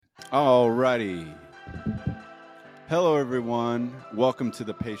Alrighty. Hello, everyone. Welcome to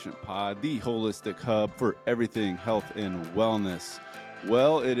the Patient Pod, the holistic hub for everything health and wellness.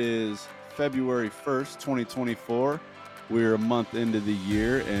 Well, it is February 1st, 2024. We're a month into the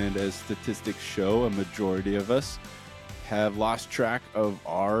year, and as statistics show, a majority of us have lost track of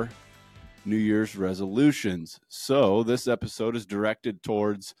our New Year's resolutions. So this episode is directed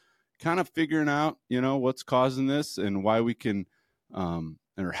towards kind of figuring out, what's causing this and why we can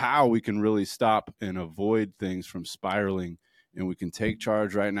or how we can really stop and avoid things from spiraling, and we can take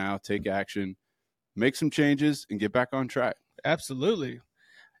charge right now, take action, make some changes, and get back on track. Absolutely.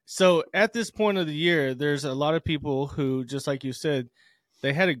 So at this point of the year, there's a lot of people who, just like you said,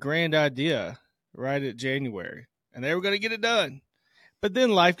 they had a grand idea right at January, and they were going to get it done. But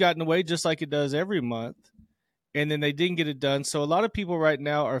then life got in the way, just like it does every month, and then they didn't get it done. So a lot of people right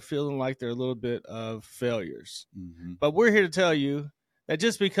now are feeling like they're a little bit of failures. Mm-hmm. But we're here to tell you that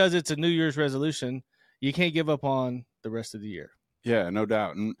just because it's a New Year's resolution, you can't give up on the rest of the year. Yeah, no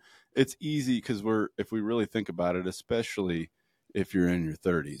doubt. And it's easy because if we really think about it, especially if you're in your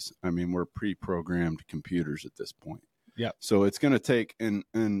 30s, I mean, we're pre-programmed computers at this point. Yeah. So it's going to take, and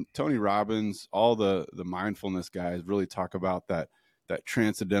Tony Robbins, all the mindfulness guys really talk about that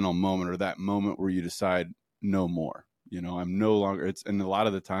transcendental moment, or that moment where you decide no more. I'm no longer, and a lot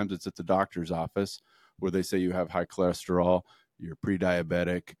of the times it's at the doctor's office where they say you have high cholesterol, you're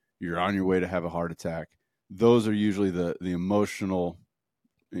pre-diabetic, you're on your way to have a heart attack. Those are usually the emotional,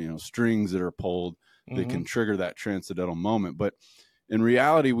 strings that are pulled that can trigger that transcendental moment. But in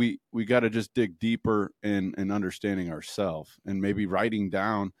reality, we got to just dig deeper in understanding ourselves, and maybe writing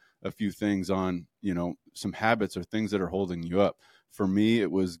down a few things on, some habits or things that are holding you up. For me, it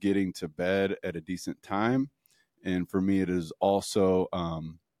was getting to bed at a decent time. And for me, it is also,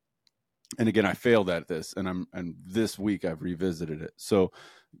 and again, I failed at this, and this week I've revisited it. So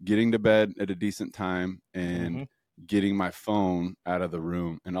getting to bed at a decent time and getting my phone out of the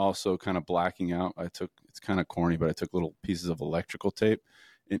room, and also kind of blacking out. It's kind of corny, but I took little pieces of electrical tape,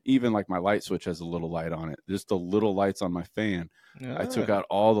 and even like my light switch has a little light on it, just the little lights on my fan. I took out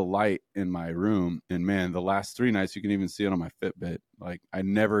all the light in my room, and man, the last 3 nights, you can even see it on my Fitbit. Like, I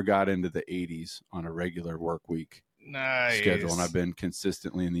never got into the 80s on a regular work week schedule, and I've been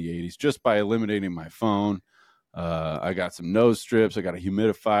consistently in the 80s just by eliminating my phone. I got some nose strips. I got a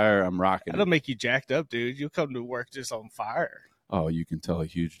humidifier. I'm rocking. That'll make you jacked up, dude. You'll come to work just on fire. Oh, you can tell a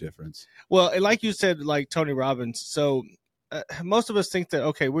huge difference. Well, and like you said, like Tony Robbins. So most of us think that,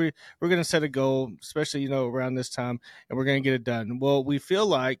 okay, we're going to set a goal, especially, around this time, and we're going to get it done. Well, we feel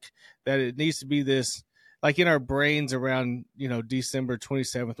like that it needs to be this, like in our brains around, December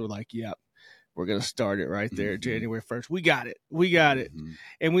 27th, we're like, yep. We're going to start it right there, January 1st. We got it.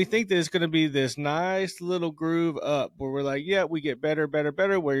 And we think that it's going to be this nice little groove up where we're like, yeah, we get better,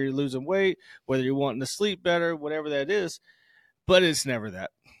 where you're losing weight, whether you're wanting to sleep better, whatever that is. But it's never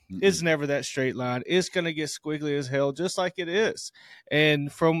that. It's never that straight line. It's going to get squiggly as hell, just like it is. And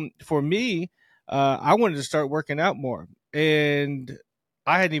for me, I wanted to start working out more. And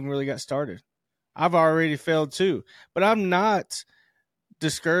I hadn't even really got started. I've already failed too. But I'm not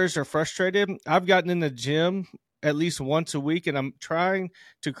discouraged or frustrated. I've gotten in the gym at least once a week, and I'm trying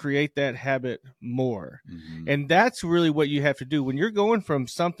to create that habit more. And that's really what you have to do when you're going from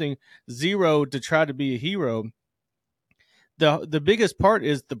something zero to try to be a hero. The biggest part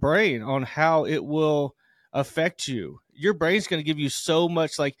is the brain, on how it will affect you. Your brain's going to give you so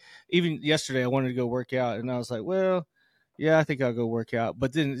much. Like, even yesterday I wanted to go work out, and I was like, well, yeah, I think I'll go work out.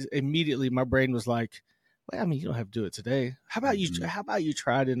 But then immediately my brain was like, I mean, you don't have to do it today. How about you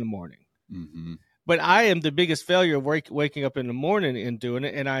try it in the morning? But I am the biggest failure of waking up in the morning and doing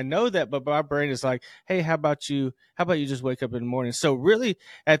it. And I know that, but my brain is like, hey, how about you just wake up in the morning? So really,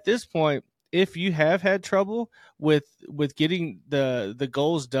 at this point, if you have had trouble with getting the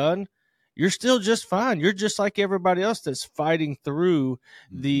goals done, you're still just fine. You're just like everybody else that's fighting through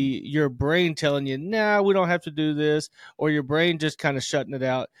your brain telling you, nah, we don't have to do this, or your brain just kind of shutting it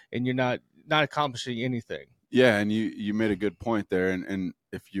out, and you're not accomplishing anything. Yeah, and you made a good point there, and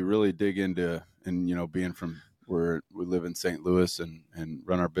if you really dig into, and being from where we live in St. Louis and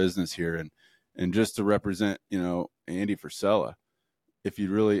run our business here, and just to represent Andy Frisella, if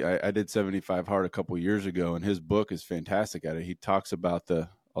you really, I did 75 Hard a couple years ago, and his book is fantastic at it. He talks about the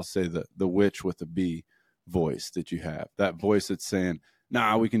witch with the B voice that you have, that voice that's saying,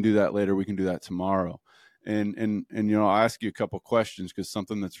 nah, we can do that later, we can do that tomorrow. And I'll ask you a couple questions, because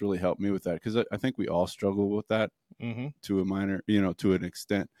something that's really helped me with that, because I think we all struggle with that to a minor, to an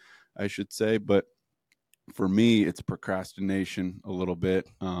extent, I should say. But for me, it's procrastination a little bit.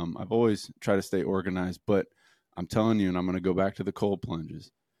 I've always tried to stay organized, but I'm telling you, and I'm going to go back to the cold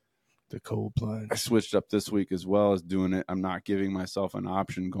plunges. The cold plunge. I switched up this week as well as doing it. I'm not giving myself an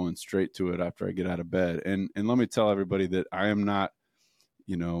option going straight to it after I get out of bed. And let me tell everybody that I am not,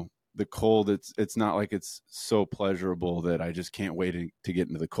 the cold. It's not like it's so pleasurable that I just can't wait to get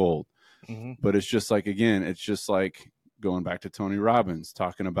into the cold. Mm-hmm. But it's just like, again, it's just like going back to Tony Robbins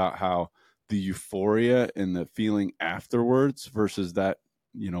talking about how the euphoria and the feeling afterwards versus that,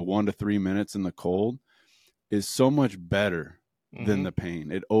 1 to 3 minutes in the cold is so much better than the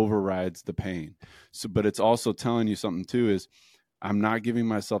pain. It overrides the pain. So, but it's also telling you something too, is I'm not giving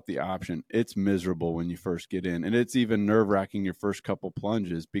myself the option. It's miserable when you first get in, and it's even nerve wracking your first couple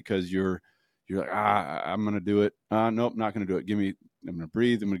plunges because you're like, I'm going to do it. Nope, not going to do it. I'm going to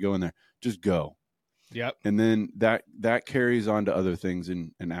breathe. I'm going to go in there. Just go. Yep. And then that carries on to other things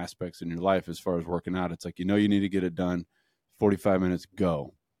and aspects in your life as far as working out. It's like, you need to get it done. 45 minutes,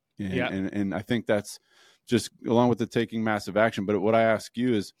 go. And I think that's just along with the taking massive action. But what I ask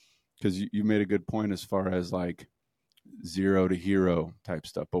you is, because you made a good point as far as like zero to hero type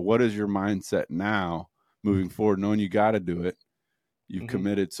stuff. But what is your mindset now moving forward, knowing you got to do it? You've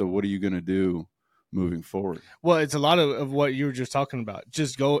committed. So what are you going to do moving forward? Well, it's a lot of what you were just talking about.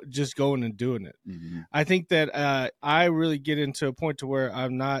 Just going and doing it. Mm-hmm. I think that I really get into a point to where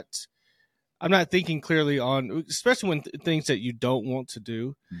I'm not thinking clearly on, especially when things that you don't want to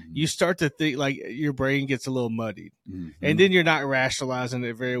do, you start to think, like, your brain gets a little muddied, and then you're not rationalizing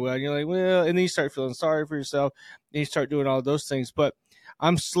it very well. And you're like, well, and then you start feeling sorry for yourself, and you start doing all those things. But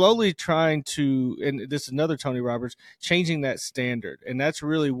I'm slowly trying to, and this is another Tony Roberts, changing that standard. And that's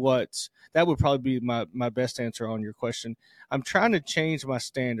really that would probably be my best answer on your question. I'm trying to change my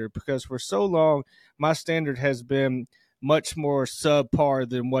standard because for so long, my standard has been much more subpar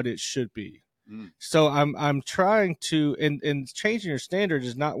than what it should be. So I'm trying to, and changing your standard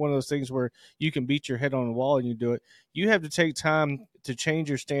is not one of those things where you can beat your head on the wall and you do it. You have to take time to change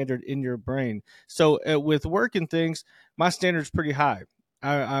your standard in your brain. So with work and things, my standard's pretty high.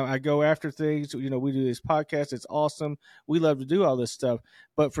 I go after things. We do this podcast. It's awesome. We love to do all this stuff.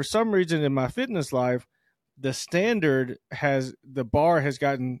 But for some reason in my fitness life, the bar has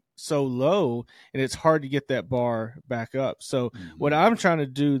gotten so low, and it's hard to get that bar back up. So what I'm trying to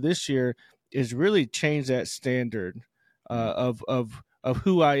do this year is really change that standard of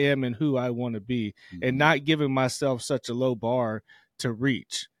who I am and who I want to be, and not giving myself such a low bar to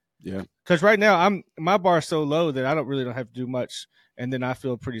reach. Yeah. Because right now my bar is so low that I don't have to do much, and then I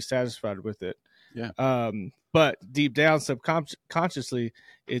feel pretty satisfied with it. Yeah. But deep down, subconsciously,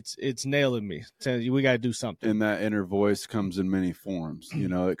 it's nailing me. Saying we got to do something. And that inner voice comes in many forms.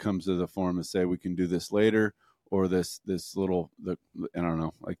 It comes to the form of say we can do this later, or this little, I don't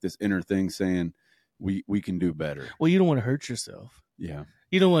know, like this inner thing saying we can do better. Well, you don't want to hurt yourself. Yeah.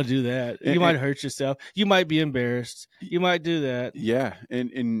 You don't want to do that. You might hurt yourself. You might be embarrassed. You might do that. Yeah.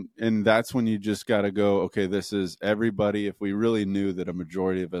 And that's when you just got to go, okay, this is everybody. If we really knew that a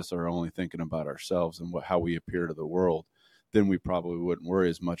majority of us are only thinking about ourselves and how we appear to the world, then we probably wouldn't worry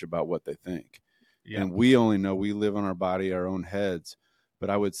as much about what they think. Yeah. And we only know we live in our body, our own heads. But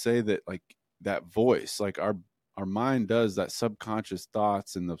I would say that like that voice, like our mind does that subconscious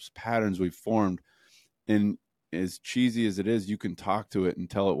thoughts and those patterns we've formed. And as cheesy as it is, you can talk to it and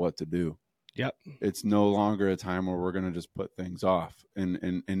tell it what to do. Yep. It's no longer a time where we're going to just put things off.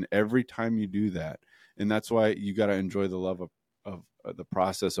 And every time you do that, and that's why you got to enjoy the love of the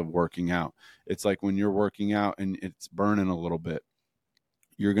process of working out. It's like when you're working out and it's burning a little bit,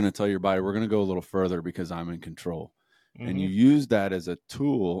 you're going to tell your body, we're going to go a little further because I'm in control. And you use that as a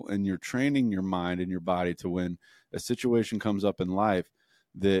tool, and you're training your mind and your body to when a situation comes up in life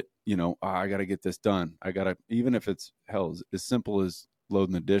that, I got to get this done. Even if it's as simple as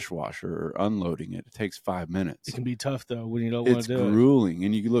loading the dishwasher or unloading it, it takes 5 minutes. It can be tough though when you don't want to do it. It's grueling.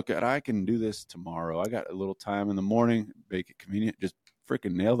 And you look at, I can do this tomorrow. I got a little time in the morning, make it convenient, just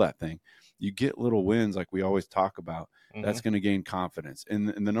freaking nail that thing. You get little wins like we always talk about. That's going to gain confidence. And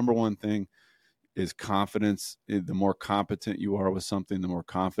the number one thing is confidence. The more competent you are with something, the more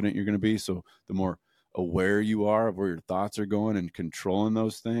confident you're going to be. So the more aware you are of where your thoughts are going and controlling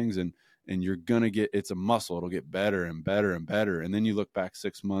those things, and you're going to it's a muscle. It'll get better and better and better. And then you look back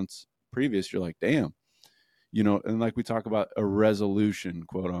 6 months previous, you're like, damn, and like we talk about a resolution,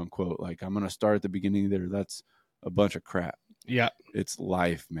 quote unquote, like I'm going to start at the beginning there. That's a bunch of crap. Yeah. It's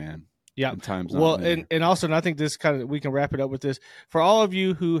life, man. Yeah. Times and also, and I think this we can wrap it up with this. For all of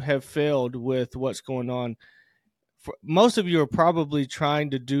you who have failed with what's going on, most of you are probably trying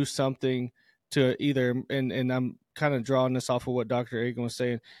to do something to either, and I'm kind of drawing this off of what Dr. Agan was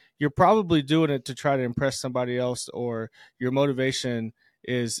saying, you're probably doing it to try to impress somebody else, or your motivation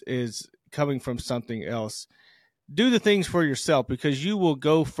is coming from something else. do the things for yourself, because you will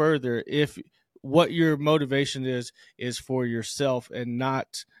go further if what your motivation is for yourself and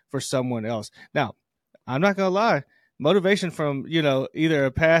not for someone else. Now, I'm not going to lie. Motivation from, either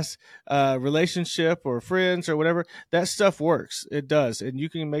a past relationship or friends or whatever, that stuff works. It does. And you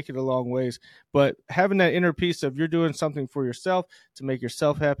can make it a long ways. But having that inner piece of you're doing something for yourself to make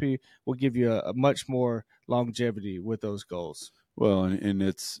yourself happy will give you a much more longevity with those goals. Well, and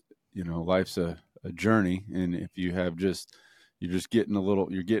it's, life's a journey. And if you have you're just getting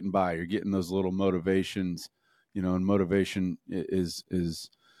you're getting by, you're getting those little motivations, and motivation is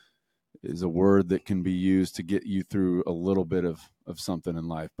a word that can be used to get you through a little bit of something in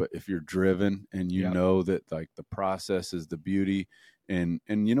life. But if you're driven and you know that like the process is the beauty, and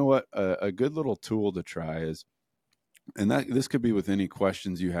you know what, a good little tool to try is, and this could be with any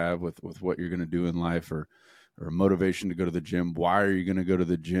questions you have with what you're going to do in life, or motivation to go to the gym. Why are you going to go to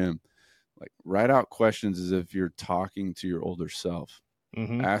the gym? Like, write out questions as if you're talking to your older self.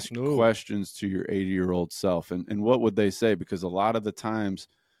 Mm-hmm. Ask questions to your 80-year-old self. And what would they say? Because a lot of the times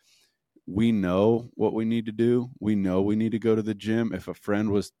we know what we need to do. We know we need to go to the gym. If a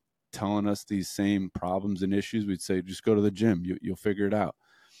friend was telling us these same problems and issues, we'd say, just go to the gym. You'll figure it out.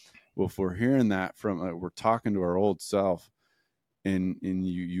 Well, if we're hearing that from, we're talking to our old self, and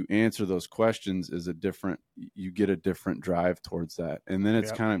you answer those questions you get a different drive towards that. And then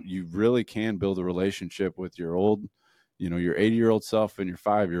it's kind of, you really can build a relationship with your old, your 80-year-old self and your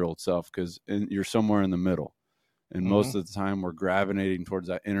 5-year-old self, because you're somewhere in the middle. And most of the time we're gravitating towards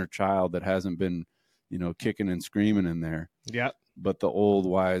that inner child that hasn't been, kicking and screaming in there. Yeah. But the old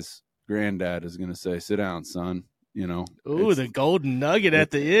wise granddad is going to say, sit down, son. Ooh, the golden nugget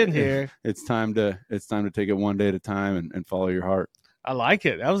at the end here. It's time to take it one day at a time and follow your heart. I like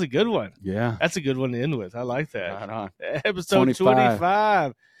it. That was a good one. Yeah. That's a good one to end with. I like that. Right on. Episode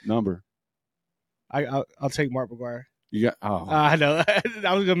 25. Number. I'll take Mark McGuire. You got, I know. I was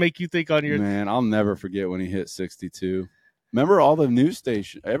going to make you think on your. Man, I'll never forget when he hit 62. Remember all the news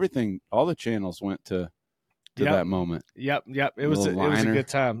stations, everything, all the channels went to that moment. Yep. It was a good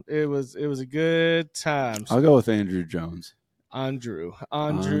time. It was a good time. I'll go with Andrew Jones.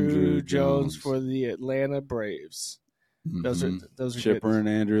 Andrew Jones for the Atlanta Braves. Mm-hmm. Those are Chipper good. And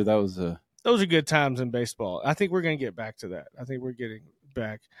Andrew. Those are good times in baseball. I think we're going to get back to that. I think we're getting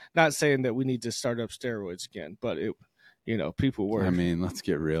back. Not saying that we need to start up steroids again, but people were. I mean, let's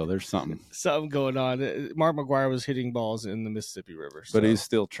get real. There's something going on. Mark McGuire was hitting balls in the Mississippi River, but he's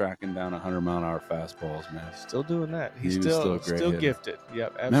still tracking down 100-mile-an-hour fastballs, man. Still doing that. He's still gifted.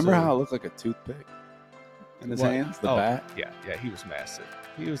 Yep. Absolutely. Remember how it looked like a toothpick in his hands? The bat. Yeah. He was massive.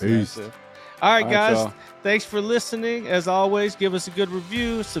 Massive. All right, guys. Y'all. Thanks for listening. As always, give us a good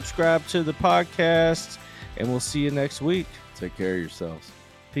review, subscribe to the podcast, and we'll see you next week. Take care of yourselves.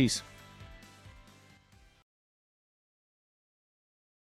 Peace.